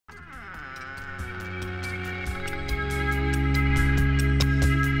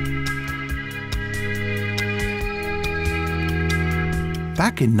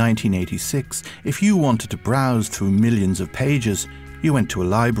Back in 1986, if you wanted to browse through millions of pages, you went to a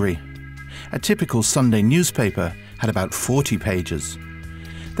library. A typical Sunday newspaper had about 40 pages.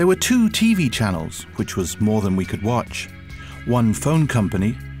 There were 2 TV channels, which was more than we could watch, 1 phone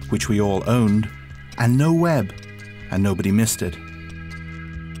company, which we all owned, and no web, and nobody missed it.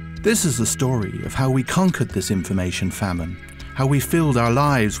 This is the story of how we conquered this information famine, how we filled our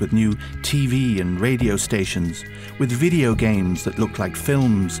lives with new TV and radio stations, with video games that looked like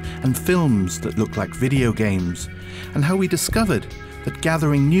films and films that looked like video games, and how we discovered that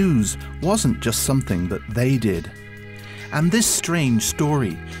gathering news wasn't just something that they did. And this strange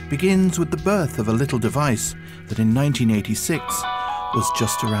story begins with the birth of a little device that in 1986 was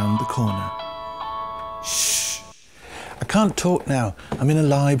just around the corner. Shh! I can't talk now. I'm in a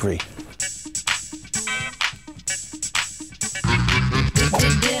library.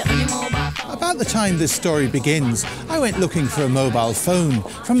 About the time this story begins, I went looking for a mobile phone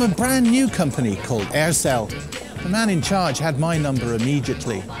from a brand new company called Aircell. The man in charge had my number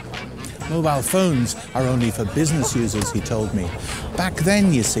immediately. Mobile phones are only for business users, he told me. Back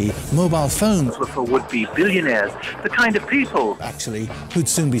then, you see, mobile phones were for would-be billionaires, the kind of people, actually, who'd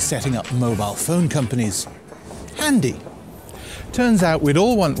soon be setting up mobile phone companies. Handy. Turns out we'd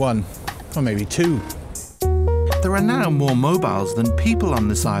all want one, or maybe 2. There are now more mobiles than people on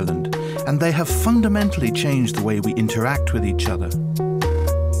this island, and they have fundamentally changed the way we interact with each other.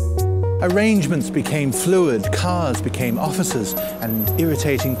 Arrangements became fluid, cars became offices, and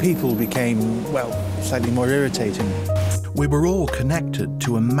irritating people became, well, slightly more irritating. We were all connected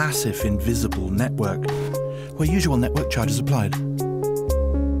to a massive invisible network, where usual network charges applied.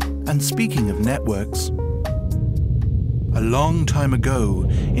 And speaking of networks, a long time ago,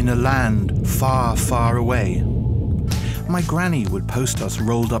 in a land far, far away, my granny would post us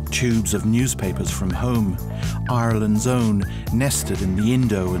rolled-up tubes of newspapers from home, Ireland's own, nested in the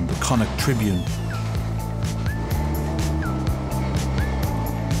Indo and the Connacht Tribune.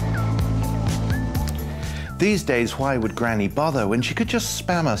 These days, why would Granny bother when she could just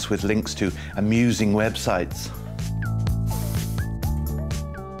spam us with links to amusing websites?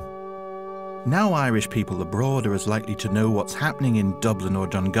 Now Irish people abroad are as likely to know what's happening in Dublin or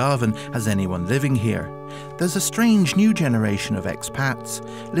Dungarvan as anyone living here. There's a strange new generation of expats,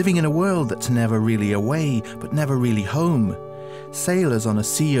 living in a world that's never really away, but never really home. Sailors on a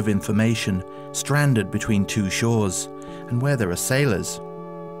sea of information, stranded between 2 shores. And where there are sailors,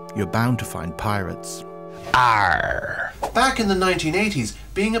 you're bound to find pirates. Arr! Back in the 1980s,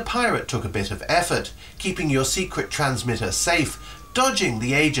 being a pirate took a bit of effort, keeping your secret transmitter safe, dodging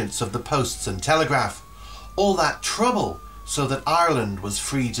the agents of the posts and telegraph. All that trouble so that Ireland was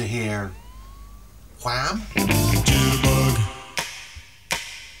free to hear wham?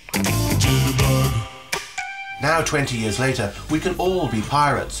 Now 20 years later, we can all be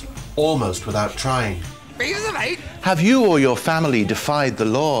pirates, almost without trying. Have you or your family defied the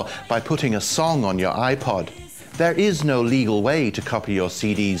law by putting a song on your iPod? There is no legal way to copy your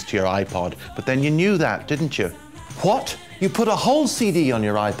CDs to your iPod, but then you knew that, didn't you? What? You put a whole CD on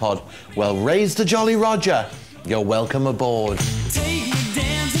your iPod? Well, raise the Jolly Roger. You're welcome aboard.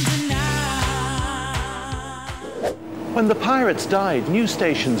 When the pirates died, news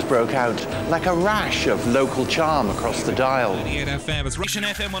stations broke out like a rash of local charm across the dial.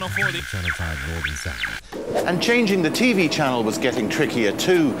 And changing the TV channel was getting trickier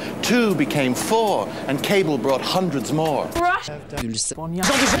too. 2 became 4, and cable brought hundreds more.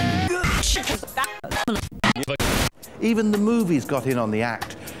 Even the movies got in on the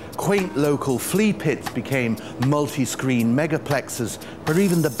act. Quaint local flea pits became multi-screen megaplexes, where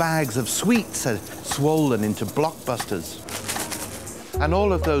even the bags of sweets had swollen into blockbusters. And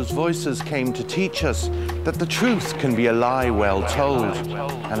all of those voices came to teach us that the truth can be a lie well told,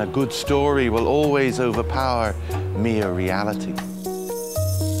 and a good story will always overpower mere reality.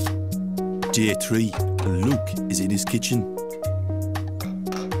 Day 3, and Luke is in his kitchen.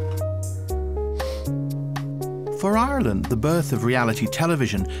 For Ireland, the birth of reality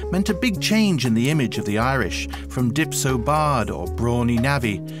television meant a big change in the image of the Irish, from dipso bard or brawny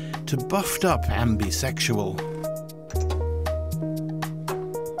navvy to buffed up ambisexual.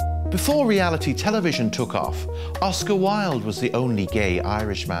 Before reality television took off, Oscar Wilde was the only gay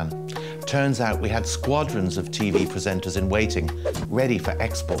Irishman. Turns out we had squadrons of TV presenters in waiting, ready for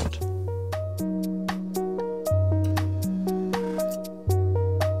export.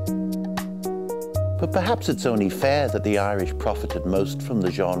 But perhaps it's only fair that the Irish profited most from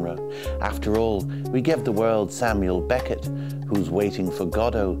the genre. After all, we gave the world Samuel Beckett, whose Waiting for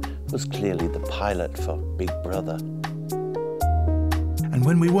Godot was clearly the pilot for Big Brother. And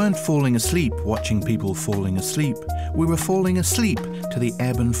when we weren't falling asleep watching people falling asleep, we were falling asleep to the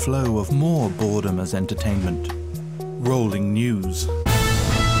ebb and flow of more boredom as entertainment. Rolling news.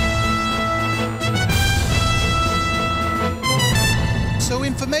 So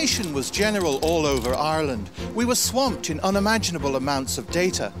information was general all over Ireland. We were swamped in unimaginable amounts of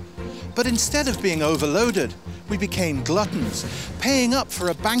data. But instead of being overloaded, we became gluttons, paying up for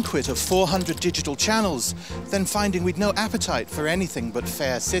a banquet of 400 digital channels, then finding we'd no appetite for anything but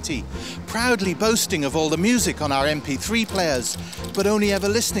Fair City, proudly boasting of all the music on our MP3 players, but only ever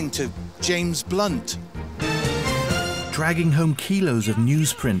listening to James Blunt. Dragging home kilos of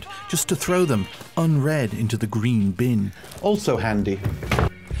newsprint just to throw them, unread, into the green bin. Also handy.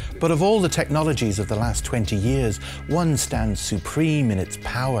 But of all the technologies of the last 20 years, one stands supreme in its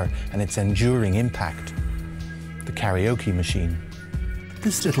power and its enduring impact. The karaoke machine.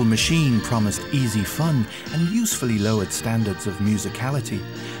 This little machine promised easy fun and usefully lowered standards of musicality.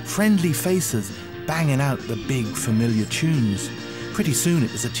 Friendly faces banging out the big familiar tunes. Pretty soon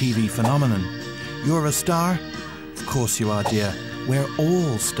it was a TV phenomenon. You're a star? Of course you are, dear. We're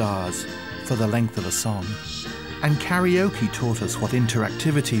all stars for the length of a song. And karaoke taught us what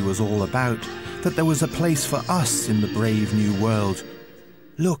interactivity was all about, that there was a place for us in the brave new world.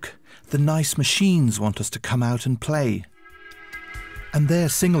 Look, the nice machines want us to come out and play. And their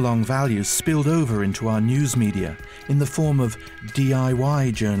sing-along values spilled over into our news media in the form of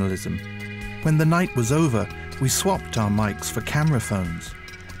DIY journalism. When the night was over, we swapped our mics for camera phones,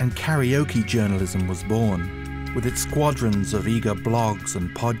 and karaoke journalism was born, with its squadrons of eager blogs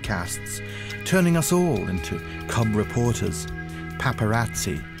and podcasts, turning us all into cub reporters,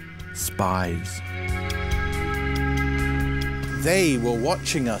 paparazzi, spies. They were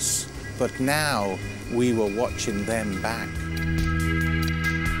watching us, but now we were watching them back.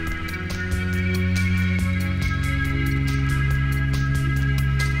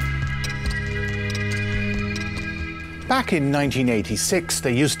 Back in 1986,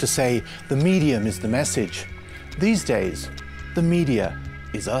 they used to say, the medium is the message. These days, the media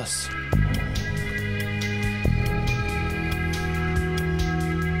is us.